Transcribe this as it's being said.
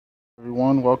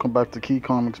Everyone, welcome back to Key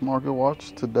Comics Market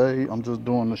Watch. Today I'm just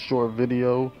doing a short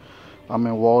video. I'm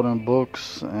in Walden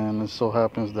Books and it so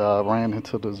happens that I ran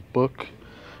into this book.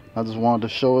 I just wanted to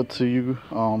show it to you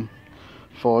for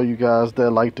all you guys that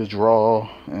like to draw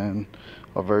and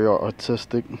are very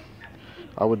artistic.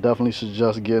 I would definitely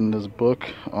suggest getting this book.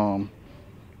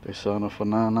 They selling it for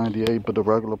 $9.98, but the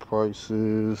regular price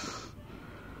is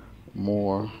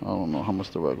more. I don't know how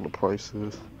much the regular price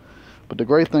is. But the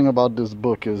great thing about this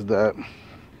book is that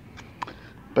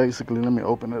basically, let me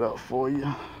open it up for you.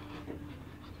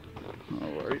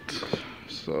 Alright,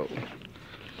 so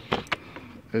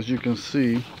as you can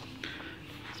see,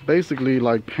 it's basically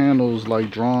like panels,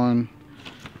 like drawing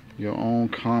your own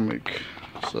comic.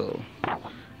 So it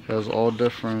has all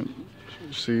different,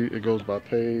 see, it goes by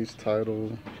page,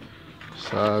 title,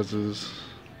 sizes.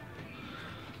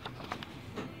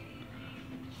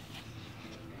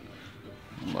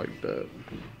 Like that.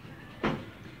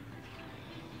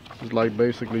 It's like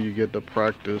basically you get to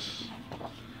practice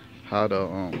how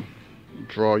to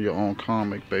draw your own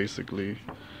comic, basically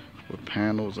with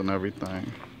panels and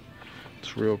everything.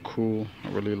 It's real cool. I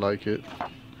really like it.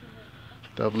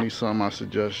 Definitely something I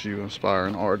suggest you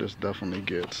aspiring artists definitely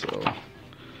get. So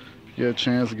if you get a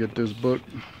chance to get this book,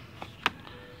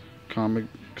 comic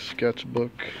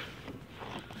sketchbook.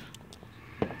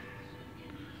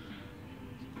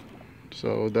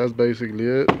 So that's basically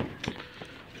it.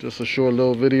 Just a short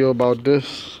little video about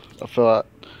this. I felt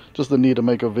just the need to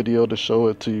make a video to show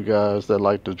it to you guys that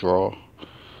like to draw.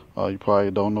 You probably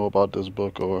don't know about this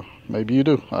book, or maybe you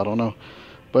do. I don't know.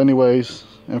 But anyways,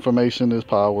 information is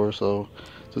power. So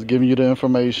just giving you the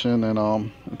information. And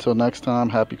until next time,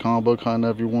 happy comic book hunting,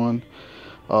 everyone.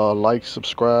 Like,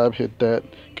 subscribe, hit that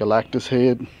Galactus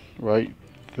head right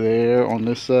there on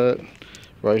this side.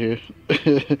 Right here.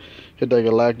 Hit that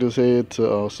Galactus head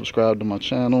to subscribe to my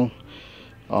channel.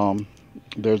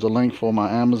 There's a link for my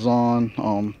Amazon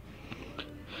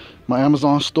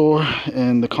store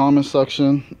in the comment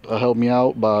section. Help me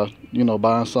out by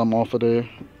buying something off of there.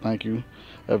 Thank you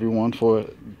everyone for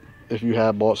if you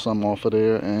have bought something off of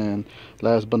there. And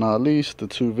last but not least, the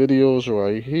two videos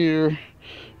right here,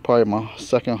 probably my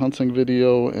second hunting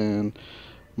video and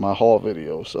my haul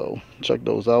video. So check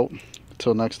those out.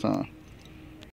 Until next time.